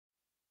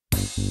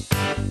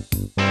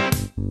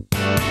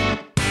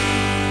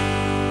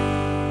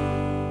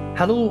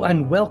Hello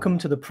and welcome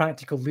to the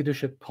Practical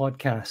Leadership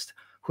Podcast,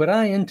 where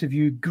I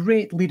interview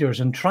great leaders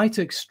and try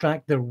to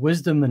extract their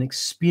wisdom and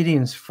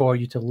experience for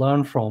you to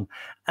learn from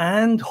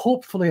and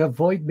hopefully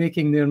avoid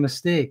making their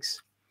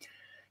mistakes.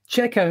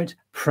 Check out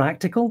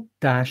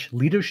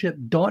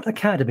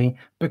practical-leadership.academy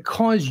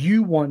because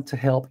you want to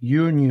help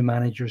your new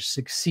managers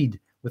succeed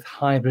with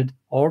hybrid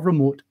or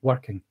remote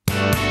working.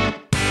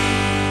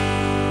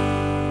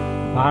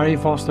 Barry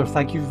Voster,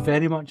 thank you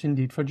very much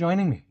indeed for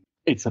joining me.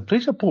 It's a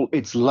pleasure, Paul.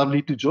 It's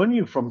lovely to join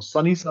you from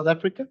sunny South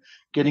Africa,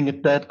 getting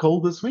it that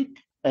cold this week,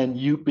 and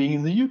you being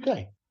in the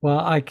UK. Well,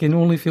 I can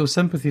only feel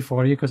sympathy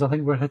for you because I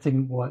think we're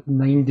hitting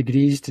 9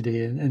 degrees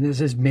today, and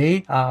this is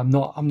May. I'm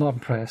not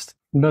impressed.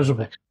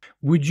 Miserable.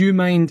 Would you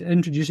mind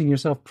introducing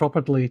yourself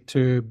properly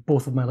to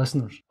both of my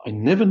listeners? I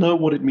never know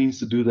what it means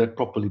to do that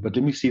properly, but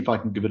let me see if I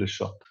can give it a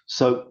shot.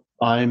 So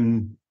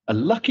I'm a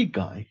lucky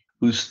guy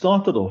who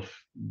started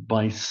off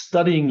by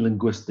studying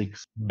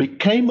linguistics,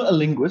 became a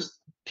linguist,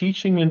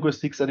 teaching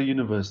linguistics at a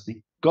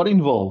university, got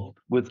involved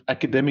with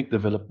academic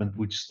development,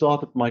 which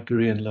started my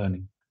career in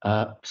learning.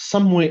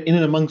 Somewhere in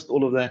and amongst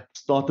all of that,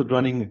 started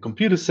running a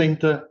computer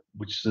center,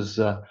 which is,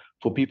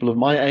 for people of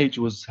my age,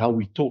 was how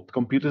we taught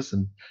computers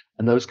and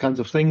those kinds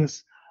of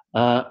things.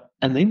 And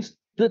then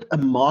did a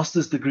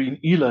master's degree in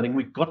e-learning,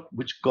 which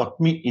got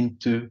me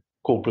into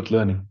corporate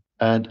learning.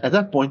 And at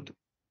that point,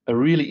 a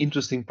really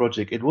interesting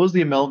project. It was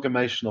the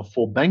amalgamation of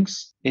 4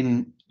 banks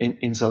in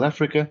South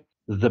Africa.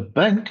 The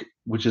bank,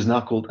 which is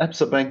now called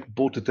Absa Bank,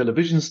 bought a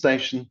television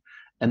station,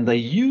 and they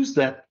used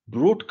that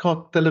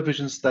broadcast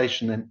television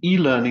station and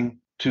e-learning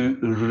to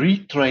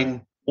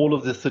retrain all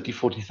of the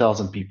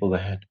 40,000 people they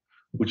had,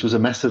 which was a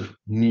massive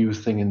new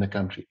thing in the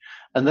country.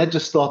 And that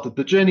just started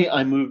the journey.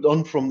 I moved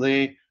on from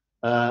there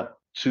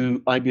to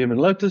IBM and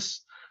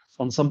Lotus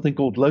on something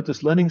called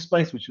Lotus Learning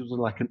Space, which was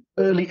like an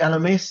early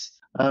LMS,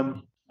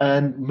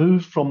 and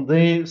moved from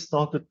there,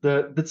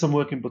 did some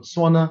work in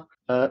Botswana,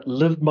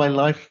 lived my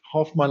life,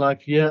 half my life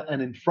here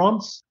and in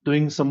France,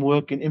 doing some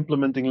work in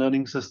implementing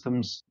learning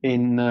systems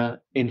in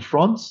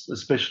France,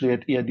 especially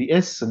at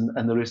EADS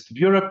and the rest of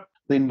Europe.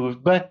 Then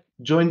moved back,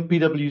 joined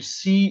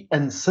PwC,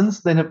 and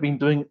since then have been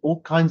doing all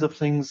kinds of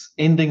things,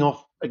 ending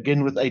off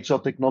again with HR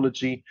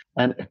technology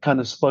and a kind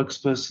of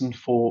spokesperson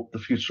for the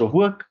future of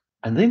work.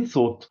 And then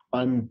thought,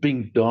 I'm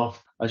being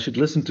daft. I should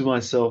listen to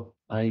myself.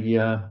 I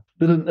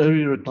did an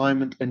early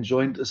retirement and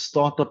joined a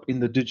startup in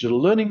the digital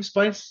learning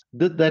space.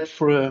 Did that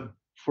for a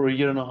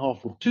year and a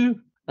half or 2,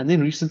 and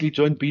then recently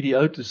joined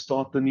BDO to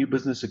start the new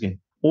business again.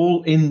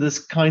 All in this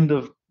kind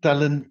of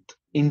talent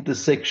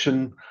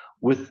intersection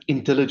with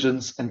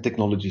intelligence and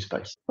technology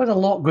space. There's a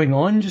lot going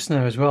on just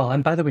now as well.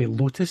 And by the way,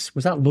 Lotus,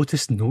 was that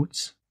Lotus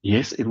Notes?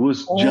 Yes, it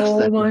was just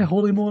that. Oh my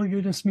holy moly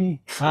goodness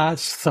me.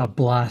 That's a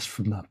blast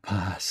from the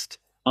past.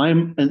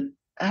 I'm an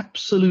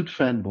absolute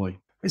fanboy.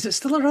 Is it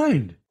still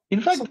around?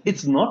 In fact,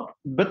 it's not.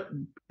 But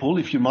Paul,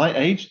 if you're my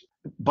age,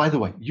 by the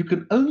way, you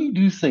can only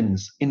do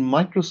things in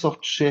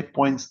Microsoft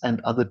SharePoints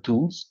and other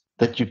tools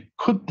that you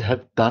could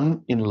have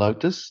done in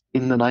Lotus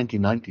in the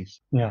 1990s.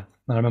 Yeah,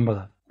 I remember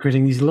that.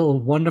 Creating these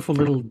wonderful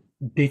little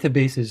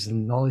databases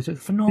and all these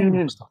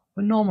phenomenal stuff.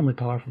 Phenomenally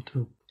powerful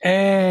tool.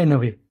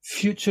 Anyway,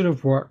 future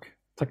of work,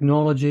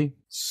 technology,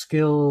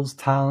 skills,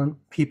 talent,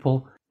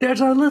 people. There's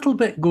a little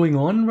bit going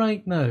on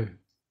right now.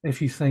 If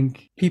you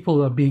think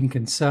people are being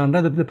concerned,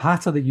 now the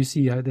pattern that you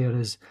see out there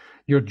is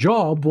your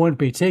job won't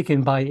be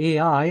taken by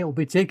AI, it'll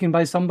be taken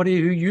by somebody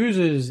who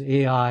uses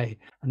AI.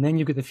 And then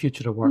you've got the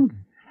future of work.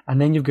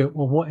 And then you've got,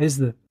 well,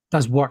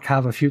 does work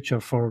have a future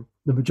for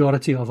the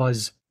majority of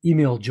us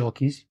email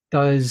jockeys?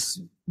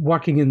 Does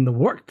working in the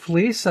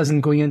workplace, as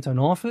in going into an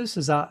office,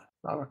 is that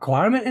a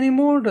requirement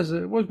anymore?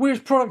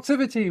 Where's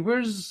productivity?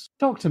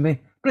 Talk to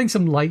me. Bring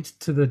some light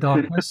to the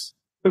darkness.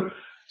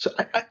 So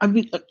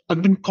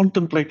I've been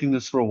contemplating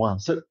this for a while.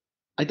 So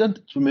I don't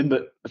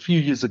remember a few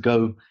years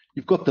ago,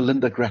 you've got the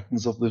Linda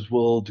Grattons of this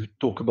world who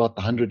talk about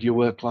the 100-year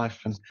work life,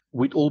 and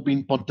we'd all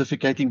been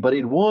pontificating, but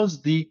it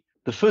was the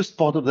first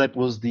part of that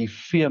was the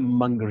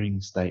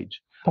fear-mongering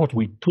stage.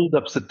 We pulled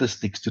up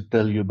statistics to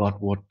tell you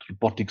about what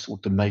robotics,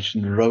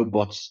 automation,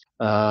 robots,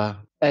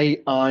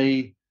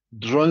 AI,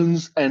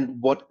 drones,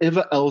 and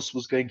whatever else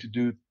was going to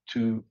do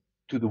to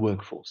the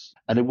workforce.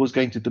 And it was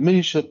going to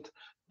diminish it,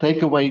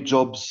 take away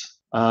jobs.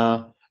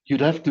 You'd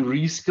have to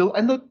reskill.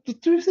 And the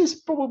truth is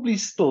probably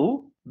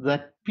still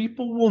that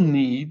people will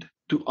need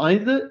to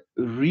either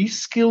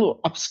reskill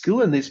or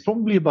upskill. And there's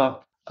probably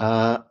about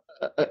a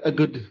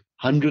good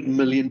 100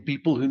 million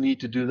people who need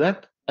to do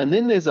that. And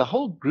then there's a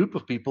whole group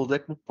of people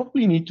that will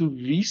probably need to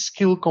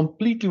reskill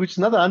completely, which is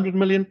another 100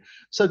 million.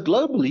 So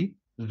globally,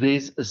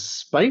 there's a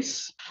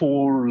space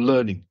for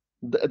learning.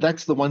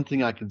 That's the one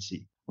thing I can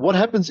see. What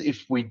happens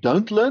if we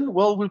don't learn?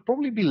 Well, we'll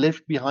probably be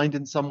left behind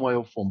in some way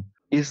or form.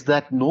 Is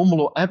that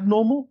normal or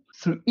abnormal?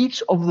 Through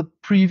each of the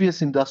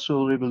previous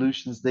industrial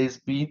revolutions,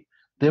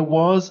 there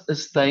was a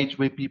stage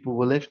where people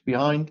were left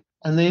behind,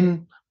 and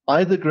then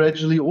either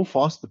gradually or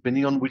fast,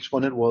 depending on which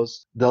one it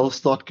was, they'll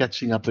start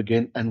catching up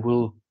again, and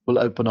we'll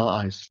will open our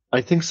eyes.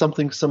 I think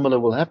something similar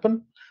will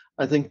happen.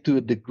 I think to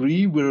a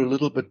degree, we're a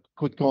little bit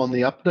quicker on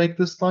the uptake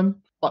this time.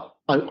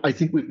 I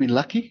think we've been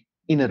lucky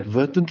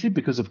inadvertently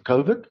because of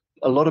COVID.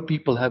 A lot of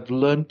people have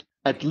learned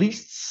at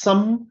least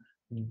some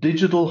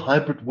digital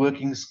hybrid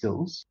working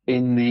skills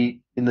in the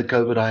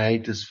COVID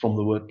hiatus from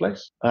the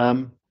workplace.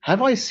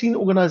 Have I seen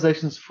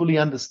organizations fully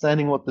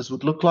understanding what this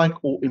would look like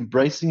or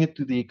embracing it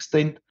to the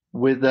extent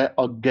where they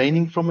are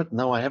gaining from it?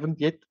 No, I haven't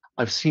yet.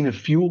 I've seen a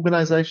few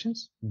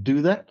organizations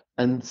do that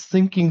and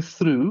thinking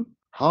through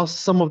how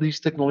some of these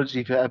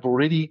technologies have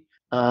already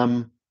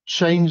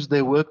changed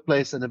their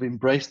workplace and have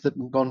embraced it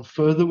and gone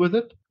further with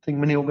it. I think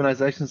many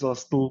organizations are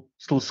still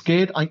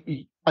scared.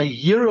 I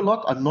hear a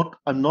lot. I'm not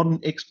an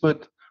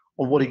expert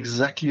on what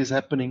exactly is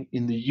happening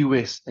in the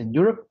US and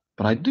Europe,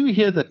 but I do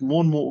hear that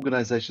more and more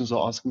organizations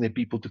are asking their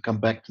people to come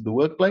back to the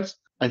workplace.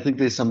 I think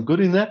there's some good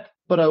in that,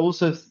 but I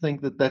also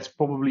think that that's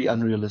probably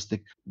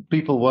unrealistic.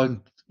 People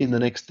won't in the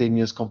next 10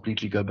 years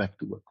completely go back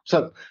to work.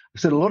 So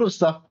I've said a lot of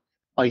stuff.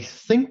 I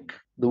think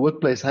the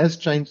workplace has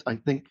changed. I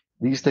think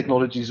these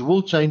technologies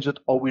will change it.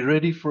 Are we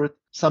ready for it?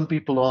 Some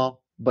people are,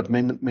 but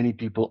many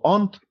people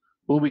aren't.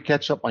 Will we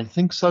catch up? I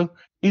think so.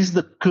 Is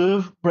the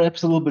curve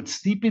perhaps a little bit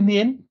steep in the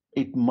end?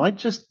 It might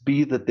just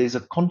be that there's a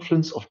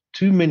confluence of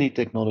too many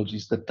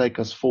technologies that take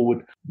us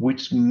forward,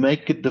 which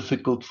make it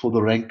difficult for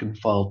the rank and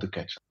file to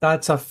catch up.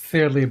 That's a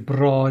fairly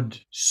broad,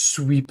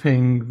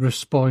 sweeping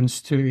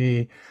response to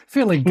a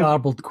fairly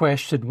garbled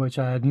question, which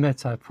I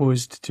admit I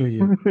posed to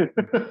you.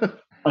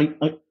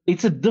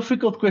 It's a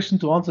difficult question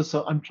to answer,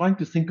 so I'm trying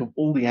to think of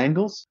all the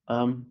angles.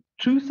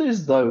 Truth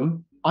is, though,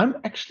 I'm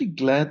actually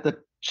glad that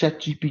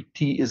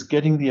ChatGPT is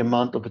getting the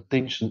amount of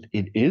attention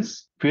it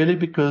is, purely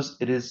because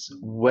it is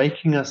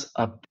waking us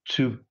up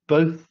to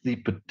both the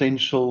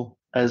potential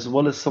as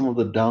well as some of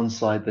the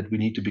downside that we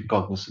need to be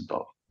cognizant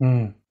of.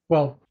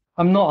 Well,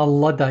 I'm not a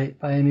Luddite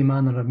by any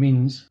manner of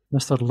means.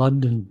 Mr.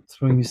 Ludd and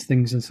throwing his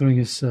things and throwing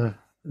his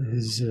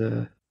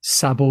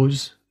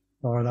sabots,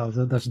 or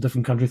that's a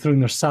different country, throwing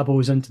their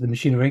sabots into the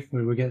machinery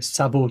where we get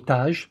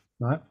sabotage,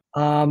 right?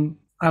 And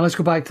let's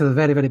go back to the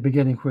very, very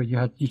beginning where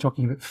you're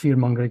talking about fear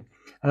mongering.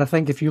 And I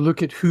think if you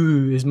look at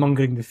who is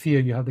mongering the fear,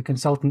 you have the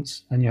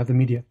consultants and you have the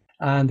media.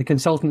 And the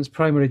consultant's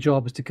primary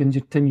job is to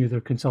continue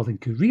their consulting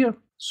career.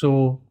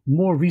 So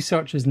more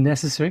research is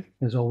necessary,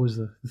 is always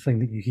the thing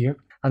that you hear.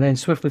 And then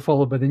swiftly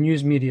followed by the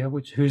news media,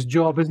 whose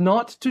job is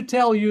not to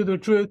tell you the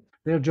truth.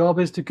 Their job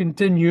is to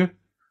continue.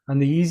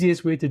 And the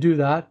easiest way to do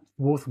that,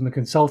 both from the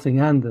consulting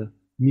and the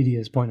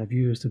media's point of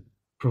view, is to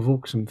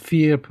provoke some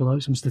fear, pull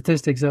out some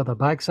statistics out of the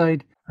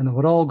backside, and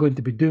we're all going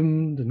to be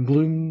doomed and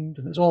gloomed,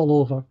 and it's all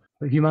over.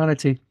 But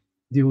humanity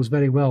deals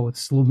very well with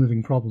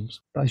slow-moving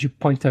problems. But as you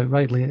point out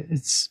rightly,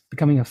 it's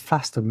becoming a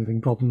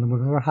faster-moving problem than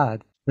we've ever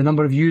had. The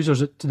number of users,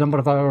 the number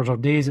of hours or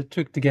days it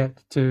took to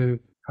get to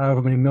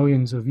however many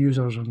millions of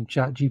users on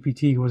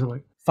ChatGPT, was it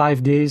like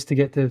 5 days to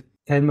get to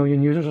 10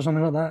 million users or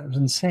something like that? It was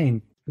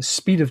insane. The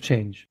speed of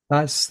change,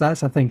 that's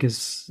I think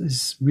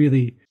is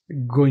really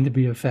going to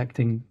be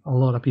affecting a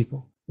lot of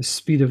people. The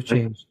speed of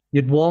change.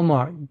 You had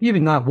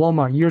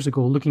Walmart years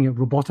ago looking at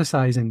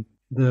roboticizing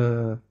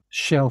the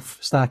shelf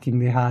stacking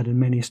they had in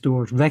many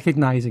stores,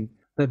 recognizing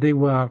that they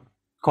were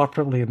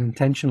corporately and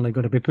intentionally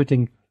going to be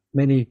putting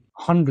many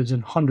hundreds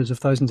and hundreds of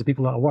thousands of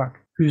people out of work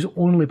whose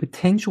only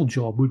potential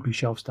job would be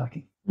shelf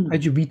stacking. How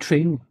do you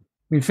retrain them?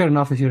 I mean, fair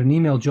enough if you're an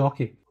email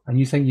jockey and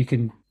you think you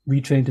can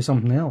retrain to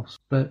something else,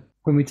 but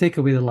when we take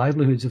away the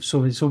livelihoods of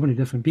so many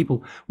different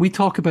people, we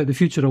talk about the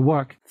future of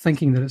work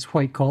thinking that it's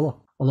white collar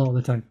a lot of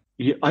the time.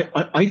 Yeah,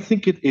 I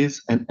think it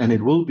is, and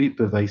it will be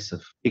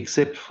pervasive,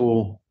 except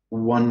for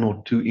one or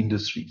two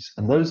industries.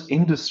 And those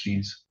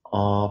industries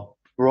are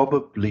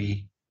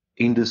probably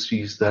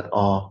industries that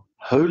are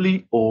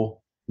wholly or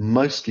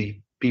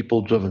mostly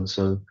people-driven.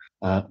 So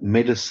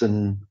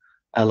medicine,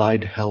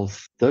 allied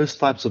health, those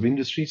types of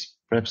industries,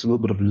 perhaps a little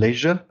bit of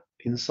leisure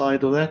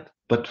inside of that.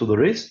 But for the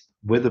rest,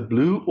 whether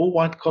blue or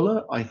white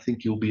collar, I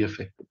think you'll be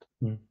affected.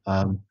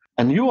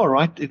 And you are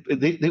right.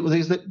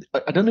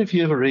 I don't know if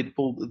you ever read,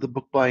 Paul, the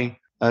book by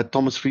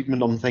Thomas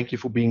Friedman on Thank You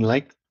for Being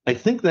Late. I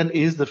think that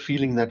is the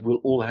feeling that we'll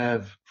all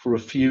have for a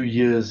few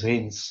years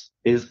hence,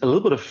 is a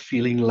little bit of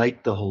feeling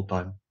late the whole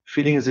time,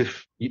 feeling as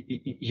if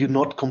you're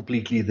not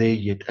completely there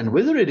yet. And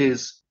whether it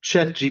is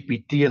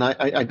ChatGPT, and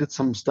I did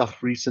some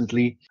stuff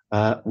recently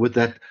with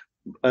that.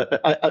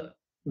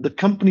 The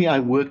company I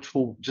worked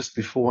for just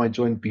before I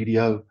joined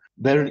BDO,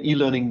 they're an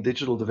e-learning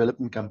digital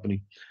development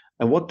company.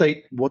 And what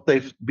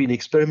they've been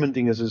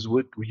experimenting is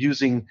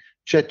using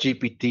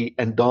ChatGPT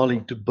and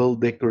DALL-E to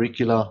build their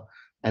curricula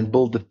and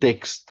build the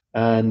text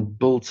and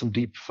build some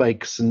deep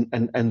fakes and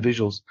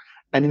visuals.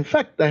 And in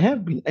fact, they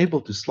have been able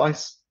to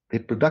slice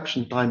their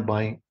production time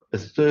by a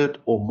third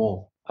or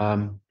more.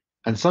 And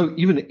so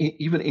even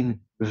in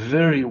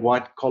very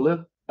white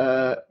collar,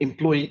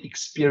 employee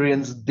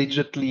experience,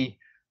 digitally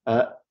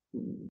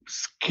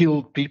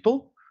skilled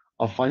people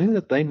are finding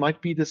that they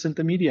might be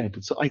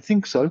disintermediated. So I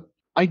think so.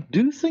 I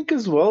do think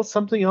as well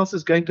something else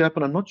is going to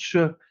happen. I'm not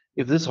sure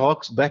if this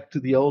harks back to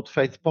the old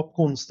faith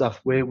popcorn stuff,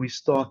 where we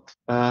start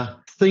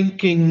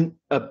thinking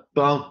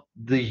about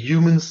the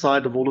human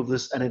side of all of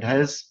this, and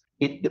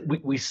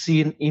we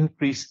see an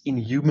increase in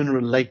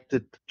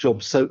human-related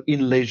jobs, so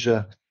in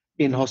leisure,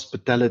 in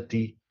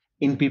hospitality,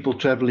 in people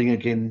traveling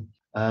again,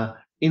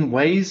 in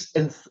ways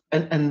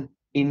and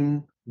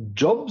in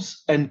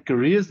jobs and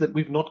careers that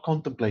we've not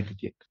contemplated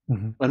yet.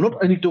 Mm-hmm. I'm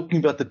not only talking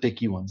about the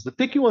techie ones. The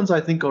techie ones, I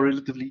think, are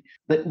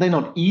they're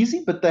not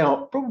easy, but they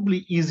are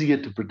probably easier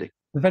to predict.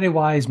 The very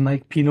wise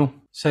Mike Pino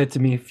said to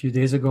me a few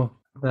days ago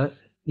that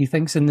he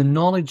thinks in the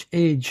knowledge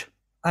age,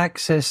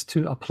 access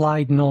to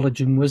applied knowledge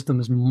and wisdom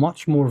is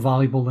much more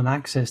valuable than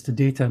access to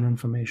data and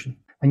information.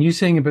 And you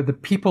saying about the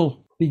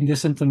people being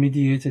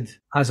disintermediated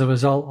as a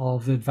result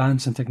of the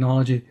advance in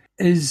technology,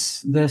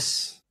 is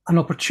this an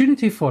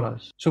opportunity for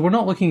us? So we're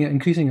not looking at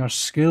increasing our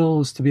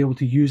skills to be able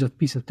to use a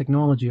piece of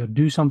technology or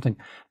do something,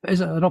 but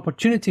is it an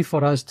opportunity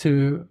for us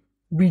to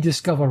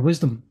rediscover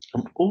wisdom?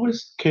 I'm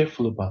always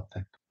careful about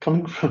that.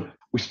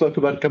 We spoke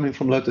about coming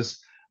from Lotus.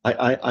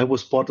 I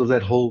was part of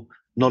that whole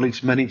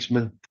knowledge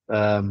management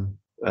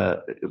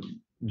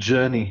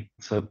journey.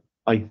 So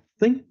I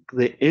think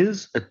there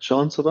is a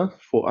chance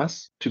for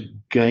us to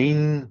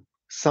gain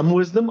some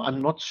wisdom.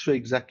 I'm not sure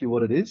exactly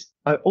what it is.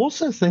 I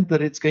also think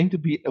that it's going to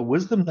be a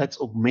wisdom that's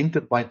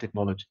augmented by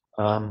technology.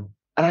 And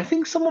I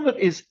think some of it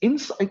is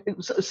insight.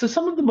 So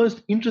some of the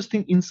most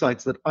interesting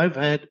insights that I've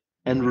had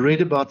and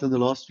read about in the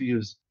last few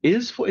years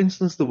is, for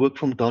instance, the work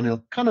from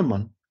Daniel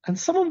Kahneman. And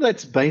some of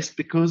that's based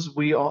because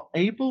we are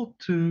able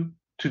to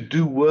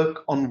do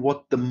work on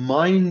what the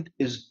mind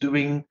is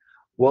doing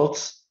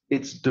whilst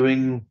it's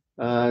doing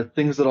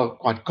things that are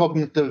quite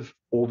cognitive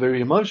or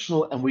very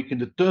emotional, and we can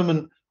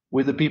determine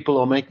whether people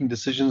are making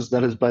decisions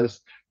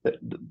based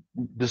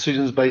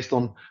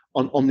on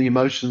the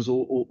emotions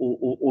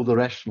or the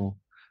rational.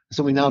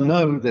 So we now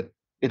know that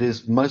it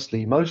is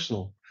mostly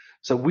emotional.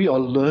 So we are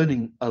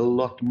learning a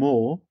lot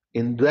more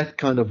in that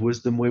kind of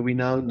wisdom, where we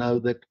now know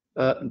that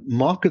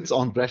markets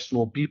aren't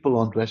rational, people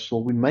aren't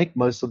rational. We make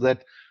most of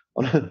that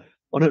on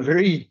a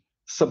very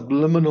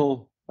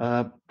subliminal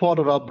part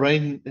of our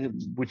brain,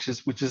 which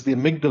is the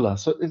amygdala.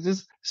 So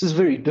this is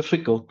very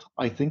difficult,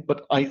 I think.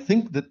 But I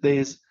think that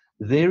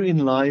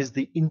therein lies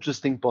the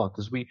interesting part,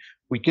 is we're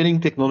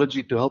getting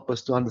technology to help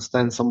us to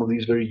understand some of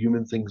these very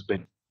human things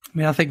better. I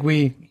mean, I think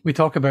we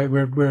talk about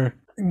we're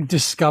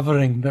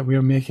discovering that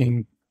we're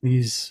making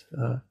these.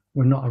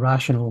 We're not a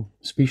rational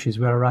species.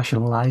 We're a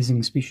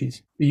rationalizing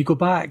species. But you go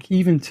back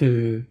even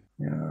to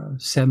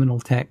seminal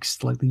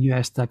texts like the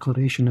U.S.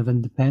 Declaration of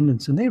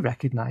Independence, and they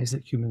recognized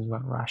that humans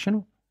weren't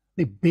rational.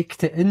 They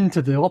baked it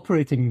into the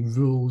operating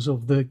rules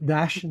of the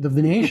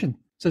nation.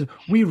 So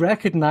we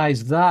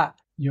recognize that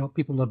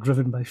people are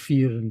driven by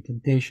fear and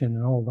temptation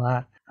and all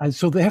that, and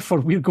so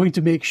therefore we're going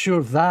to make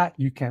sure that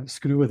you can't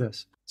screw with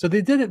us. So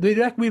they did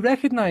it. We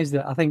recognized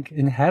it, I think,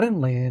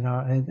 inherently in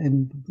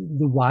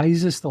the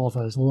wisest of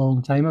us a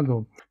long time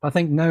ago. But I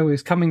think now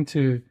it's coming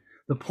to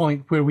the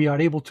point where we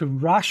are able to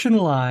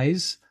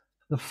rationalize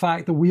the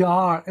fact that we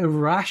are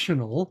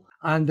irrational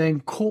and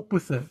then cope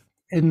with it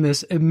in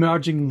this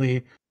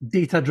emergingly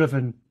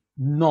data-driven,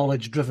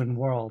 knowledge-driven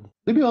world.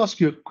 Let me ask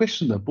you a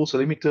question, though, Paul. So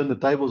let me turn the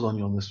tables on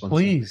you on this one.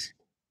 Please.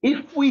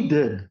 If we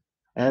did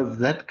have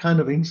that kind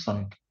of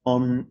insight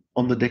on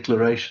the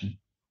declaration,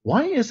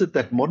 why is it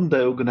that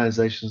modern-day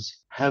organizations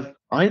have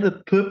either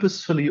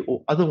purposefully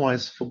or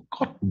otherwise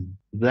forgotten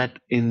that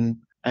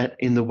in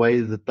the way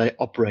that they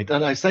operate?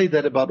 And I say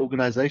that about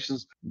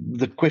organizations.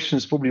 The question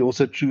is probably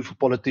also true for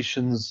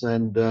politicians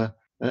and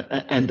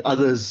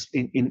others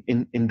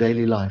in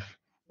daily life,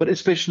 but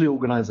especially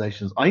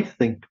organizations. I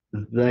think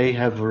they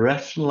have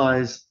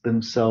rationalized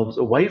themselves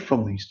away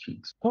from these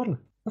truths. Totally.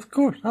 Of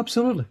course.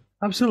 Absolutely.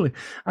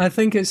 I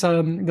think it's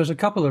there's a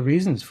couple of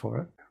reasons for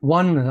it.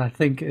 One, I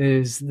think,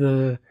 is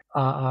the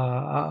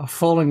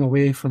falling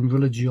away from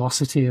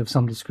religiosity of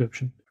some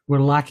description.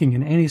 We're lacking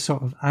in any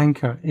sort of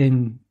anchor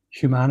in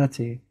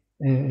humanity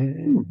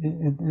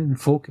in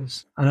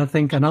focus. And I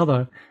think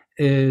another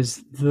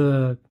is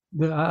a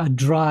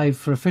drive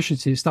for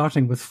efficiency,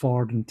 starting with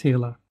Ford and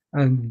Taylor,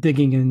 and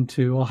digging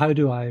into, well, how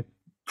do I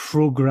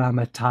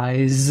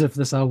programmatize, if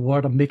there's a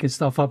word, I'm making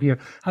stuff up here.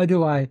 How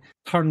do I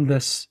turn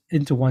this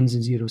into ones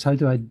and zeros? How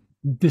do I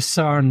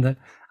discern that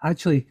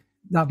actually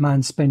that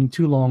man's spending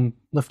too long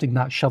lifting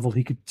that shovel?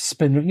 He could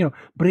spin,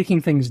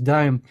 breaking things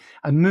down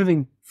and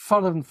moving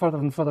further and further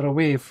and further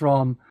away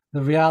from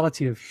the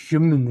reality of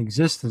human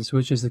existence,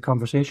 which is the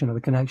conversation or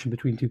the connection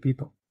between two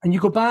people. And you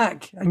go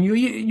back and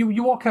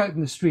you walk out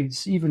in the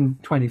streets, even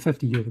 20,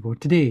 50 years ago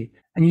today,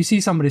 and you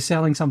see somebody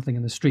selling something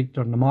in the street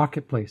or in the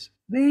marketplace.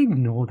 They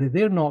know that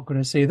they're not going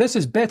to say, this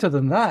is better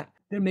than that.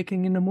 They're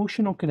making an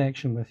emotional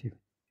connection with you.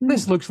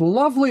 This looks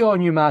lovely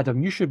on you,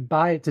 madam. You should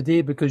buy it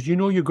today because you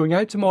know you're going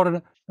out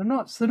tomorrow.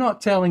 They're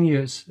not telling you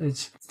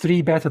it's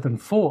 3 better than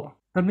 4.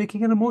 They're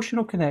making an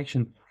emotional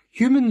connection.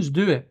 Humans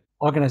do it.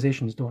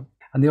 Organizations don't.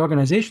 And the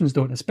organizations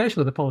don't,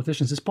 especially the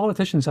politicians. The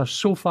politicians are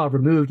so far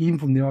removed even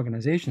from the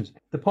organizations.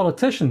 The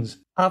politicians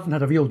haven't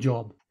had a real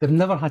job. They've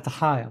never had to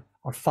hire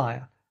or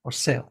fire or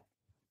sell.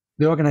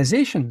 The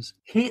organizations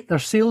hate their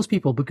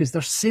salespeople because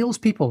they're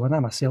salespeople, and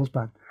I'm a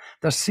salesman.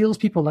 They're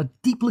salespeople that are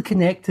deeply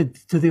connected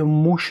to the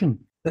emotion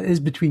that is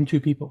between two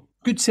people.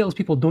 Good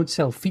salespeople don't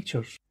sell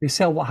features. They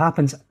sell what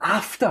happens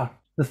after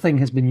the thing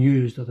has been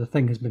used or the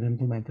thing has been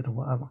implemented or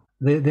whatever.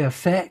 The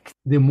effect,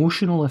 the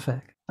emotional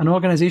effect. And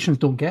organizations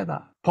don't get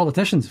that.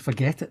 Politicians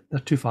forget it. They're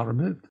too far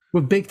removed.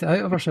 We've baked it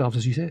out of ourselves,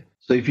 as you say.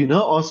 So if you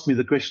now ask me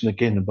the question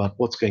again about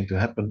what's going to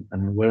happen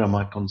and where am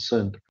I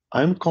concerned,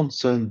 I'm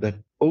concerned that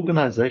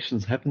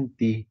organizations haven't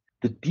the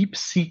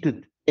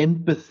deep-seated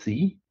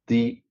empathy,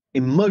 the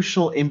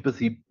emotional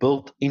empathy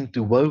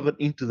woven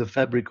into the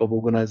fabric of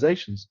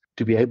organizations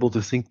to be able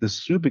to think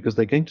this through, because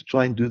they're going to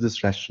try and do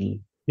this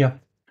rationally. Yeah.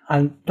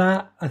 And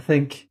that, I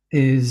think,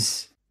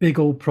 is a big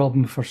old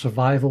problem for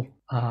survival.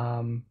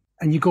 And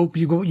you go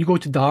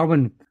to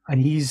Darwin,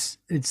 and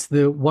it's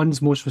the one's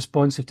most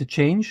responsive to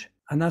change,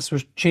 and that's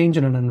where change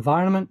in an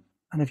environment.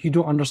 And if you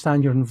don't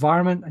understand your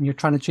environment and you're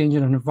trying to change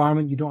in an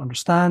environment you don't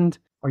understand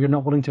or you're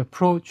not willing to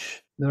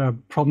approach, there are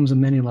problems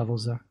on many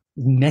levels there,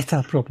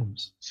 meta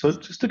problems. So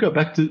just to go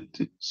back to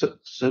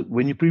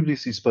when you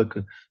previously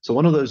spoken, so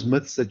one of those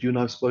myths that you and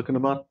I have spoken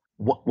about,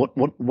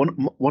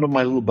 one of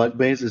my little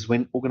bugbears is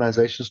when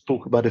organizations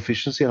talk about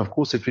efficiency, and of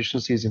course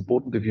efficiency is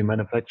important if you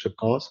manufacture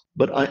cars,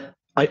 but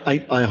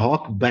I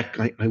hark back.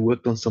 I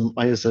worked on some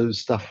ISO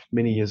stuff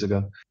many years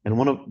ago, and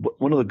one of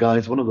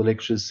the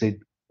lecturers said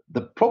the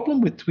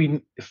problem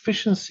between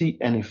efficiency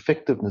and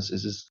effectiveness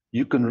is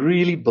you can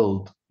really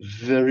build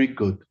very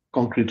good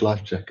concrete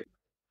life jackets.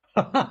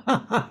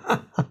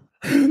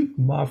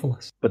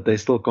 Marvelous. But they're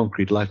still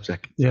concrete life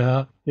jackets.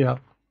 Yeah,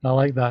 I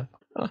like that.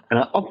 And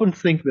I often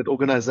think that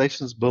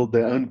organizations build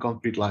their own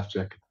concrete life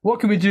jacket. What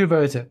can we do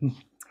about it?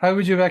 How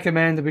would you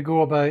recommend that we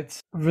go about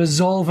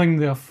resolving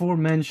the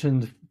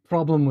aforementioned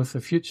problem with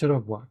the future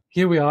of work?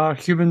 Here we are,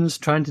 humans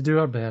trying to do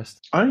our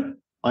best.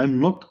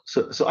 I'm not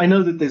so I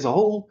know that there's a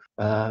whole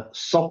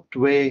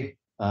software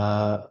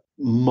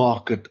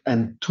market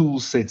and tool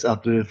sets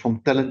out there, from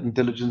talent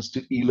intelligence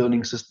to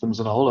e-learning systems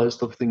and a whole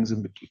host of things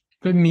in between.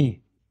 But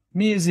me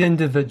as the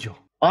individual,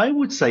 I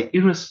would say,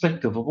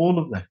 irrespective of all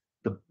of that,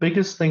 the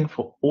biggest thing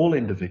for all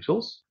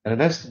individuals, and it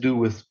has to do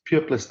with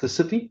pure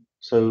plasticity,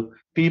 so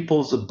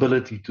people's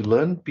ability to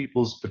learn,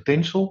 people's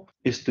potential,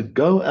 is to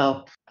go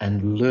out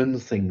and learn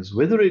things,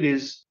 whether it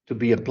is to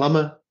be a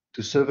plumber,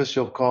 to service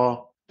your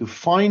car, to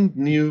find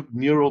new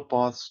neural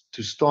paths,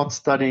 to start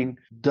studying.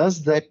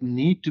 Does that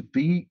need to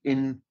be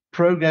in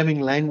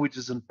programming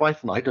languages in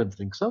Python? I don't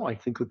think so. I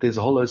think that there's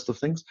a whole host of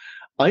things.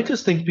 I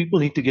just think people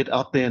need to get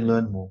out there and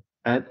learn more.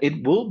 And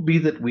it will be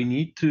that we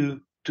need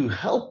to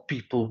help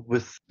people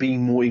with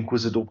being more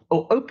inquisitive,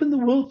 or open the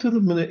world to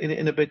them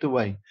in a better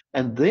way.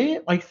 And there,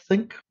 I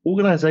think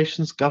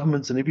organizations,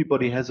 governments, and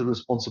everybody has a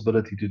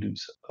responsibility to do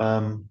so.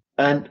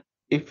 And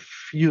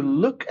if you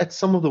look at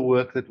some of the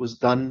work that was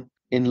done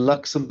in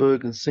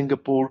Luxembourg and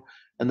Singapore,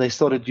 and they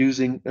started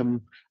using,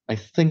 I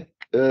think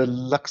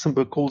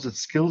Luxembourg calls it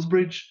Skills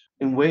Bridge,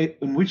 in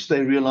which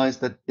they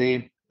realized that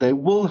they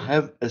will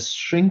have a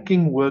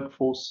shrinking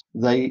workforce.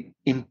 They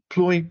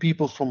employ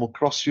people from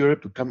across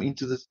Europe to come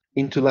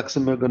into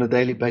Luxembourg on a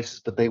daily basis,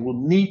 but they will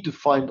need to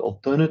find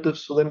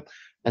alternatives for them,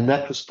 and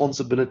that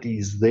responsibility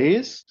is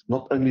theirs,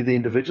 not only the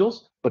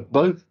individuals, but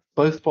both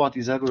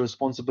parties have a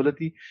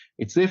responsibility.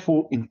 It's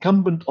therefore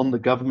incumbent on the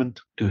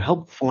government to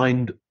help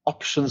find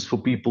options for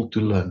people to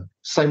learn.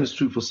 Same is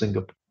true for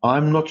Singapore.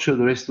 I'm not sure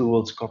the rest of the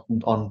world's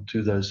gotten on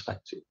to those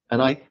facts yet.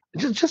 And I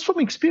just from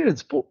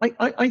experience, Paul,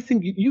 I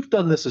think you've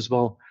done this as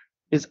well.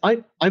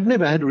 I've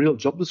never had a real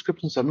job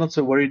description, so I'm not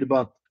so worried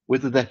about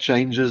whether that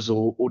changes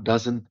or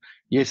doesn't.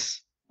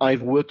 Yes,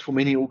 I've worked for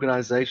many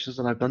organizations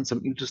and I've done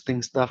some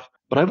interesting stuff,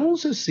 but I've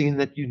also seen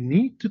that you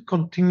need to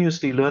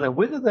continuously learn, and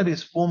whether that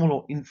is formal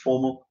or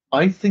informal,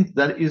 I think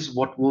that is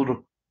what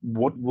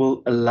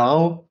will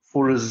allow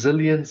for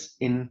resilience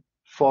in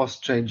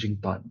fast changing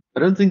time. I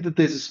don't think that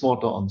there's a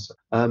smarter answer.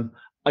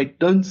 I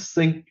don't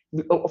think,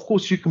 of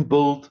course, you can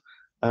build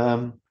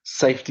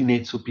safety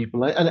nets for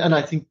people, and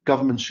I think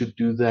governments should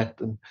do that,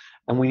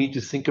 and we need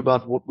to think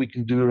about what we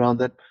can do around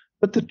that.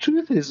 But the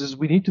truth is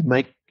we need to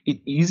make it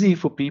easy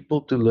for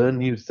people to learn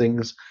new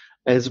things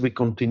as we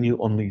continue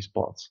on these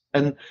paths.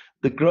 And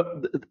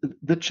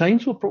the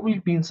change will probably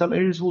be, in some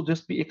areas, will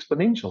just be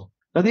exponential.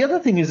 Now, the other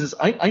thing is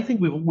I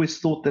think we've always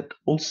thought that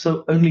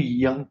also only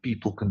young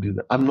people can do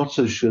that. I'm not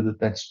so sure that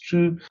that's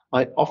true.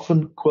 I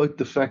often quote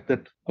the fact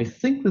that I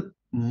think that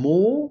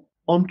more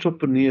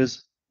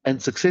entrepreneurs and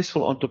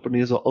successful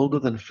entrepreneurs are older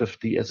than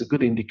 50, as a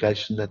good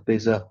indication that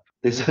there's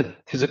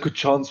a good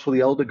chance for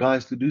the older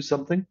guys to do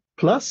something.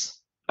 Plus,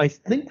 I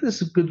think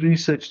there's good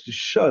research to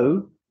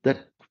show that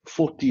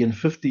 40 and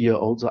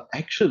 50-year-olds are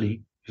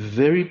actually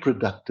very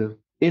productive,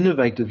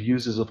 innovative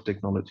users of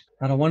technology.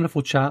 I had a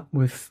wonderful chat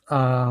with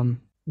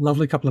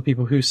lovely couple of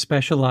people who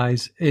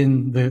specialize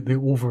in the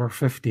over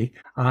 50,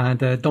 and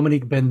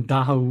Dominique Ben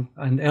Daho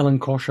and Ellen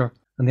Kosher,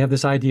 and they have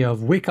this idea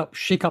of wake up,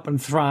 shake up,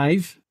 and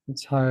thrive.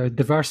 It's how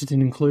diversity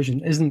and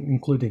inclusion isn't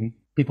including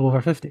people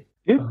over 50.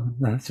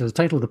 Yeah. So the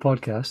title of the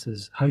podcast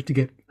is How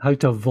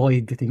to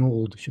Avoid Getting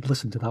Old. You should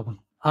listen to that one.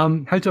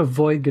 How to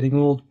avoid getting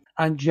old.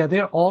 And yeah,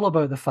 they're all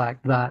about the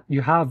fact that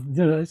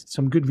there is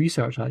some good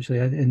research actually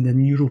in the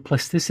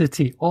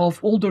neuroplasticity of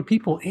older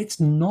people. It's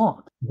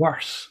not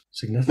worse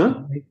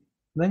significantly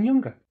than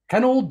younger.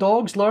 Can old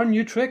dogs learn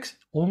new tricks?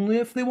 Only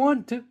if they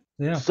want to.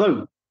 Yeah.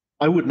 So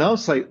I would now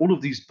say all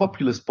of these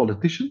populist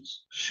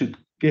politicians should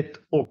get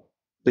off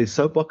their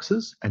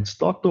soapboxes and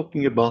start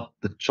talking about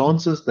the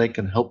chances they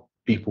can help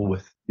people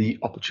with, the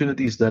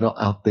opportunities that are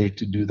out there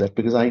to do that,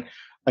 because I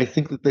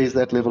think that there's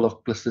that level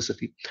of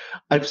plasticity.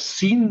 I've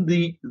seen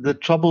the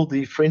trouble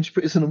the French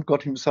president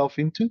got himself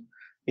into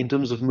in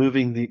terms of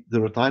moving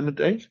the retirement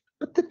age.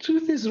 But the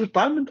truth is,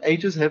 retirement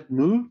ages have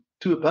moved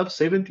to above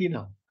 70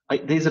 now.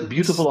 There's a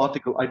beautiful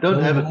article. I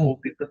don't have it, Paul.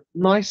 It's a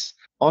nice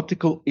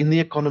article in The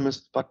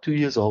Economist, about 2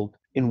 years old,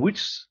 in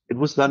which it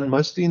was done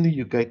mostly in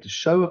the UK to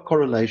show a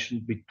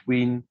correlation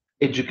between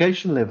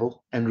education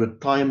level and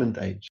retirement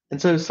age. And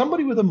so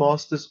somebody with a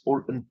master's or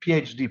a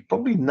PhD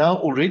probably now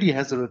already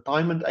has a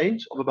retirement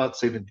age of about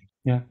 70.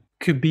 Yeah.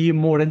 Could be a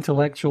more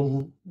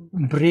intellectual,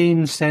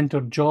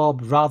 brain-centered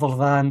job rather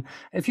than,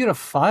 if you're a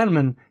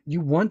fireman,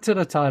 you want to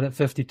retire at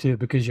 52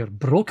 because you're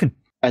broken.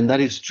 And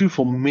that is true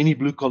for many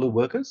blue-collar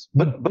workers.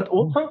 But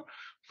also,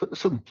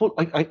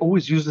 I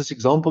always use this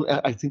example.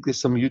 I think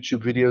there's some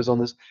YouTube videos on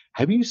this.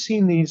 Have you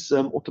seen these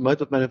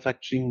automotive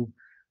manufacturing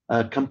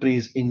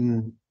companies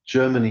in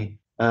Germany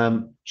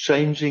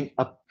changing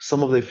up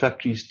some of their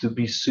factories to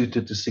be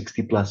suited to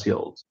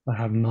 60-plus-year-olds? I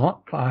have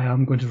not. I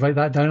am going to write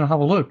that down and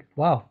have a look.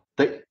 Wow.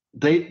 They've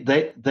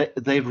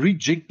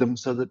rejigged them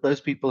so that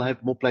those people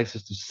have more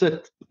places to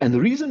sit. And the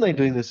reason they're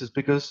doing this is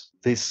because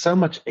there's so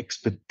much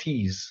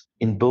expertise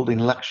in building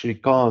luxury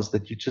cars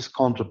that you just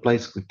can't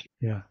replace quickly.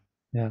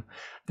 Yeah.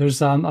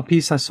 There's a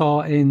piece I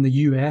saw in the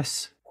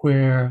US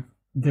where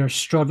they're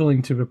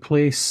struggling to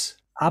replace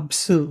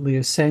absolutely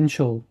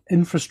essential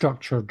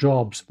infrastructure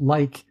jobs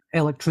like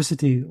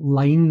electricity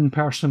line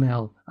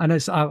personnel. And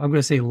I'm going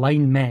to say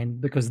line men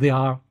because they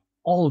are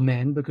all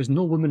men, because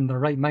no woman in their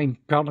right mind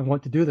apparently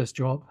want to do this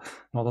job.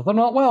 Not that they're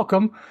not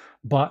welcome,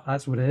 but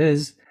that's what it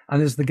is. And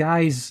there's the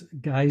guys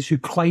who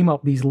climb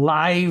up these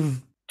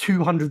live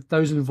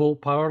 200,000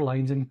 volt power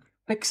lines and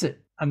fix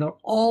it. And they're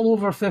all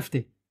over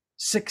 50,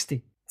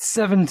 60,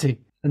 70.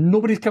 And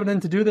nobody's coming in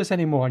to do this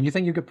anymore. And you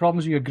think you've got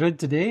problems with your grid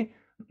today?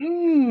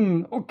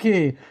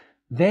 Okay.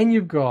 Then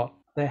you've got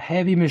the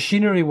heavy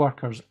machinery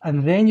workers.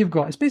 And then you've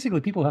got, it's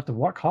basically people who have to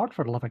work hard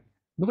for a living.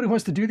 Nobody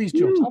wants to do these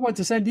jobs. I want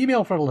to send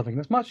email for a living.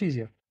 That's much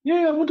easier.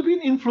 Yeah, I want to be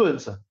an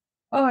influencer.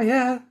 Oh,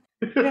 yeah.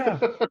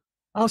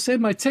 I'll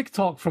send my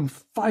TikTok from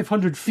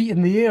 500 feet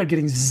in the air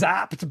getting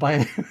zapped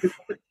by...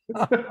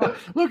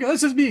 Look,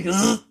 this is me.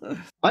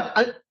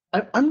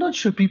 I'm not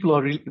sure people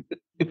are really...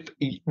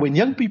 When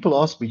young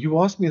people ask me,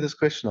 you asked me this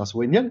question also,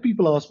 when young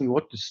people ask me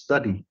what to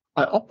study,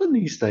 I often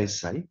these days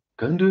say,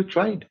 go and do a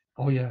trade.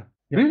 Oh, yeah.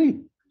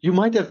 Really? You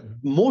might have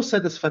more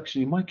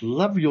satisfaction. You might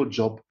love your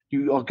job.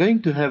 You are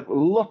going to have a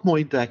lot more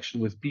interaction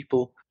with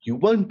people. You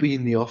won't be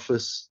in the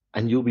office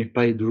and you'll be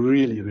paid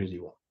really, really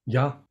well.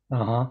 Yeah.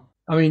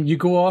 I mean, you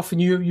go off and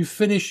you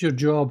finish your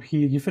job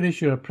here. You finish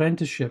your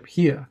apprenticeship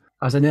here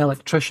as an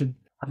electrician.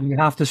 And you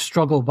have to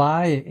struggle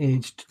by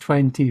aged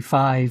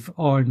 25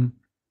 on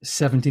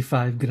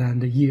 75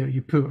 grand a year.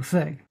 You poor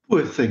thing.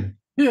 Poor thing.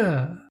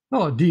 Yeah.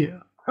 Oh,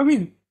 dear. I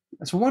mean,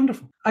 it's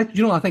wonderful. I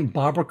think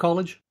barber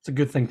college, it's a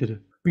good thing to do.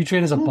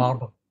 Retrain as a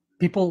barber.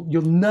 People,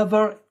 you'll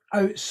never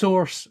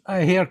outsource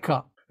a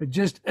haircut. It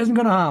just isn't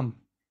going to happen.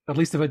 At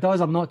least if it does,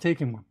 I'm not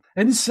taking one.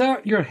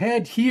 Insert your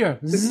head here.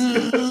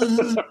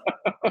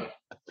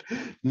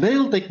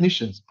 Nail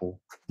technicians, Paul.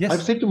 Yes.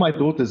 I've said to my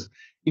daughters,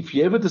 if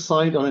you ever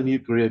decide on a new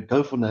career,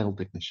 go for nail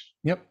technician.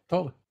 Yep,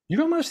 totally. You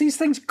know how much these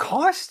things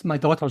cost? My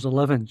daughter's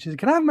 11. She said,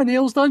 can I have my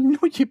nails done? No,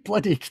 you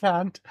bloody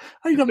can't.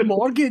 I need a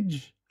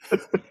mortgage.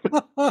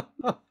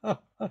 £30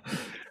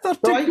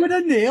 quid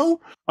a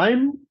nail.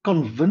 I'm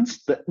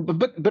convinced that,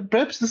 but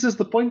perhaps this is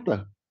the point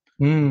though.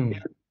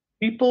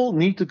 People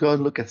need to go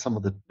and look at some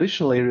of the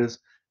traditional areas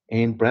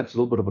and perhaps a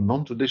little bit of a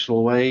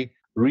non-traditional way,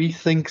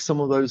 rethink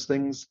some of those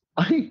things.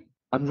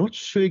 I'm not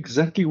sure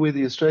exactly where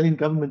the Australian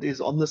government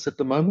is on this at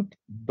the moment,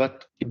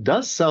 but it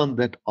does sound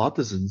that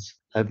artisans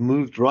have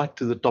moved right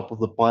to the top of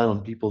the pile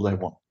on people they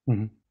want.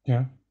 Mm-hmm.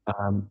 Yeah.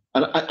 And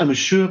I'm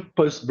sure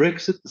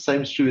post-Brexit, the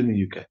same is true in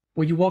the UK.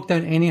 Well, you walk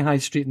down any high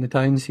street in the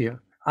towns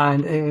here,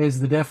 and it is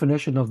the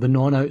definition of the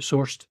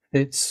non-outsourced.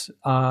 It's,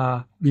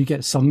 you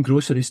get some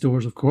grocery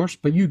stores, of course,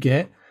 but you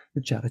get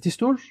the charity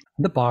stores,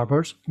 the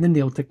barbers, the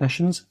nail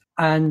technicians,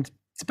 and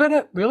it's about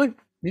it, really.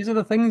 These are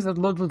the things, there's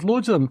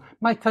loads of them.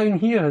 My town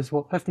here has,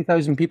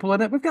 50,000 people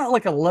in it. We've got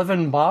like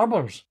 11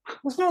 barbers.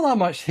 There's not that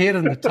much hair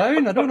in the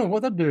town. I don't know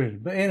what they're doing.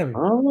 But anyway,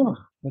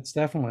 It's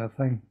definitely a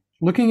thing.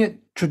 Looking at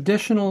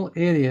traditional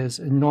areas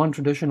in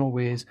non-traditional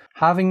ways,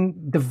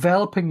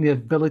 developing the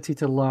ability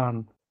to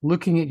learn,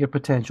 looking at your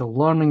potential,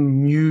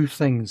 learning new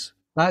things.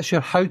 That's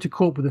your how to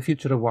cope with the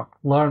future of work.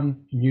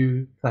 Learn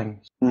new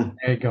things. There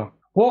you go.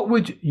 What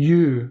would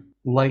you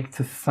like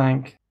to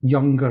thank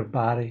younger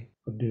Barry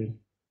for for doing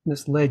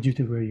that's led you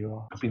to where you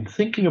are? I've been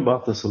thinking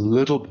about this a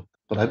little bit,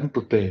 but I haven't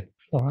prepared.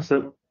 All right.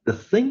 So the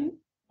thing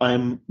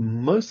I'm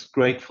most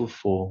grateful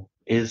for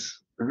is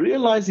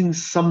realizing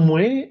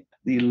somewhere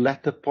the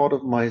latter part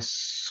of my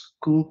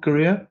school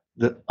career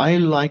that I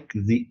like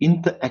the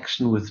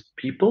interaction with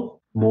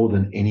people more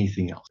than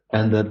anything else,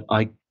 and that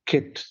I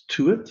kept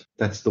to it.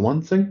 That's the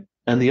one thing.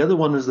 And the other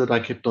one is that I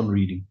kept on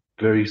reading.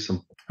 Very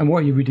simple. And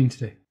what are you reading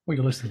today? What are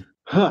you listening?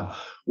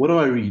 What do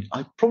I read?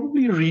 I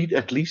probably read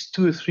at least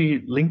 2 or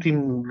 3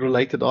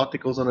 LinkedIn-related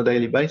articles on a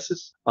daily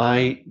basis.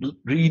 I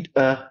read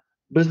a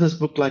business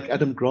book like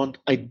Adam Grant.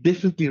 I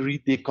definitely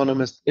read The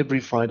Economist every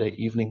Friday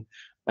evening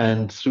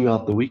and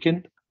throughout the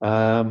weekend.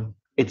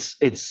 It's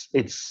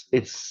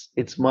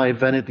my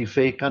Vanity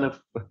Fair kind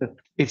of.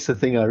 It's the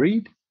thing I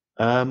read.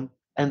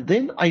 And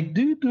then I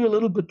do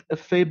a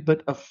fair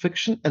bit of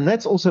fiction, and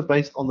that's also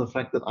based on the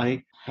fact that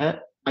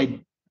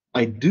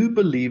I do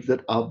believe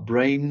that our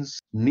brains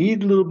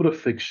need a little bit of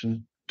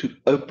fiction to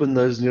open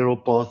those neural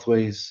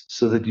pathways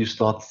so that you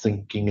start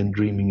thinking and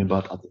dreaming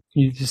about others.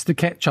 You just to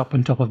catch up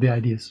on top of the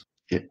ideas.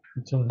 Yeah.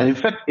 And in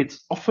fact,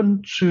 it's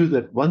often true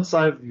that once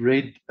I've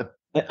read,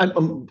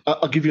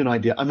 I'll give you an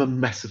idea. I'm a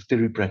massive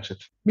Terry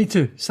Pratchett. Me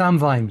too. Sam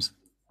Vimes.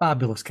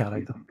 Fabulous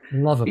character.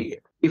 Love him.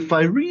 If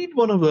I read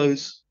one of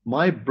those,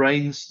 my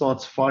brain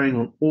starts firing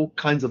on all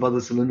kinds of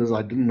other cylinders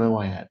I didn't know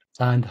I had.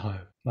 And how.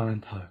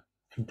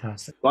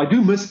 Fantastic. I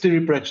do miss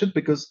Terry Pratchett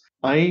because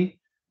I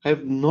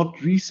have not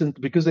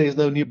because there is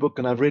no new book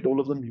and I've read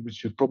all of them,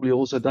 which you've probably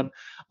also done.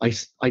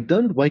 I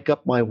don't wake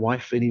up my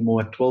wife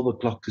anymore at 12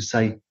 o'clock to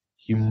say,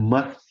 you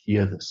must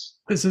hear this.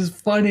 This is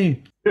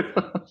funny.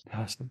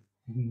 Fantastic.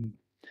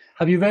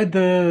 Have you read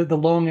the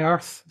Long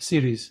Earth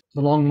series?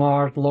 The Long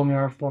Mars, the Long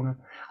Earth,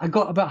 I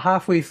got about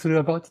halfway through.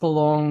 I got to the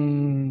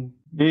long...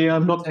 Yeah,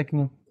 I'm not...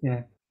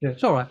 Yeah,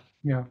 it's all right.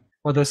 Yeah.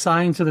 Or the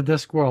Science of the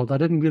Discworld. I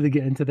didn't really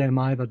get into them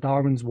either.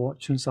 Darwin's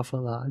Watch and stuff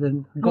like that. I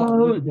didn't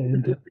get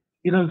into it.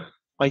 You know,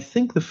 I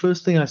think the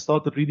first thing I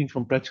started reading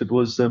from Pratchett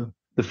was the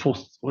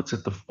fourth. What's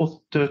it? The fourth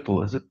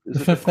turtle? Is it? The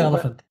Fifth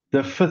Elephant.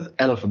 The Fifth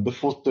Elephant. The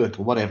fourth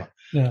turtle. Whatever.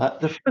 Yeah.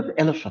 The Fifth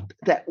Elephant.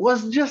 That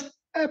was just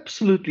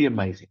absolutely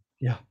amazing.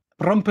 Yeah.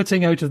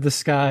 Trumpeting out of the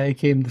sky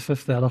came the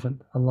Fifth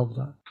Elephant. I love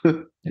that.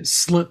 It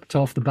slipped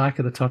off the back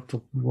of the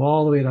turtle,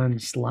 all the way around and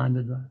just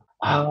landed there.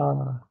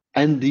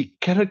 And the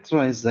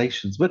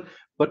characterizations, but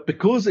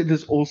because it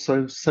is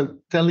also so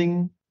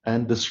telling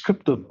and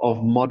descriptive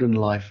of modern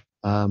life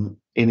in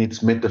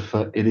its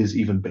metaphor, it is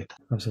even better.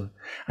 Absolutely.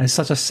 And he's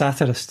such a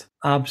satirist.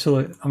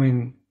 Absolutely. I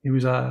mean, he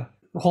was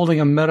holding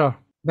a mirror,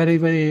 very,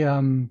 very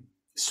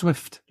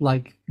swift,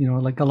 like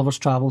Gulliver's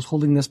Travels,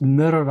 holding this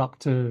mirror up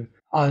to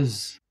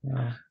us.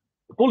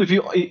 Paul, if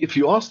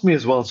you ask me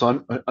as well,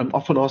 so I'm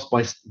often asked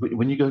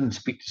when you go and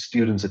speak to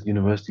students at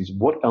universities,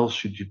 what else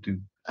should you do?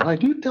 And I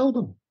do tell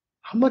them,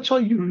 how much are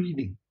you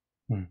reading?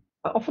 I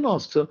often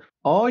ask, so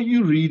are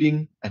you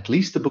reading at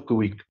least a book a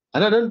week?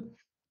 And I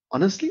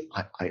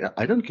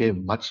don't care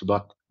much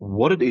about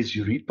what it is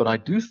you read, but I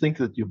do think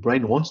that your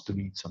brain wants to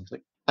read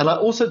something. And I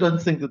also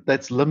don't think that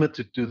that's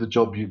limited to the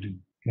job you do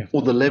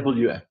or the level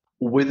you're at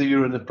or whether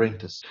you're an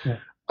apprentice. Yeah.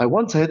 I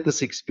once had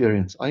this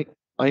experience.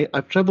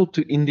 I've traveled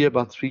to India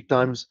about 3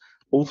 times,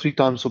 all 3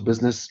 times for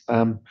business.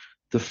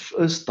 The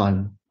first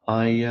time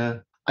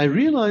I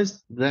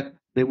realized that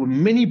there were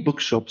many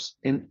bookshops,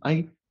 and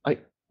I'm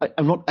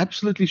not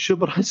absolutely sure,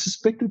 but I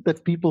suspected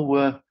that people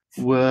were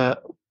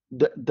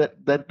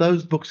that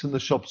those books in the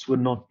shops were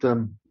not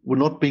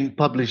being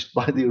published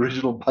by the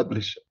original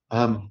publisher.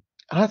 And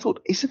I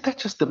thought, isn't that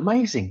just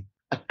amazing?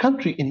 A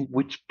country in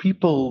which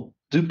people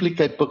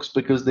duplicate books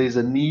because there's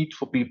a need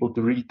for people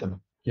to read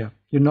them. Yeah,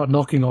 you're not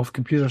knocking off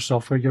computer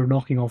software, you're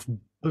knocking off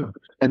books.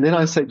 And then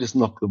I say, just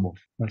knock them off.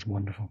 That's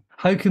wonderful.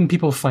 How can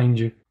people find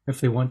you if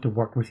they want to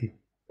work with you,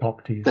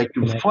 talk to you? They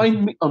can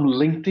find me on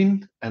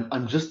LinkedIn, and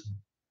I'm just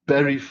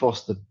Barry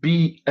Voster,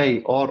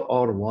 Barry,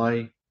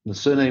 the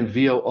surname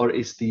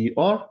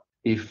Vorster.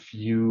 If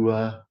you,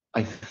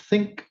 I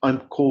think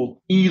I'm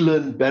called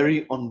eLearn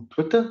Barry on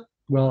Twitter.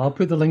 Well, I'll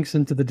put the links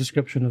into the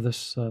description of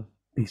this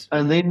piece.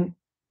 And then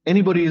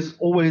anybody is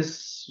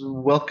always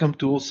welcome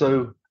to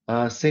also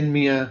send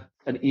me an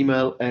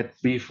email at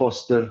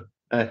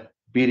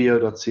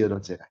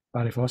bfoster@bdo.co.za.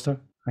 Barry Voster,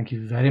 thank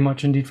you very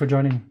much indeed for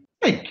joining me.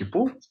 Thank you,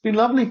 Paul. It's been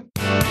lovely.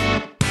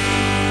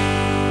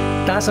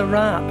 That's a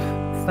wrap.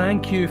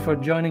 Thank you for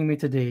joining me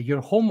today. Your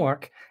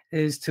homework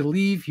is to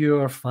leave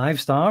your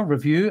 5-star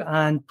review,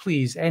 and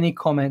please, any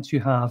comments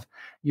you have,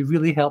 you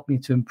really help me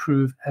to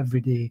improve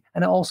every day,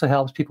 and it also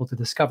helps people to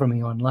discover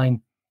me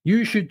online.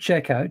 You should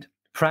check out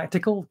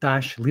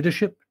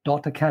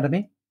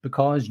practical-leadership.academy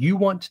because you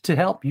want to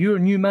help your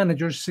new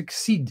managers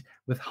succeed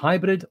with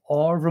hybrid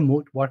or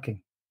remote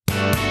working.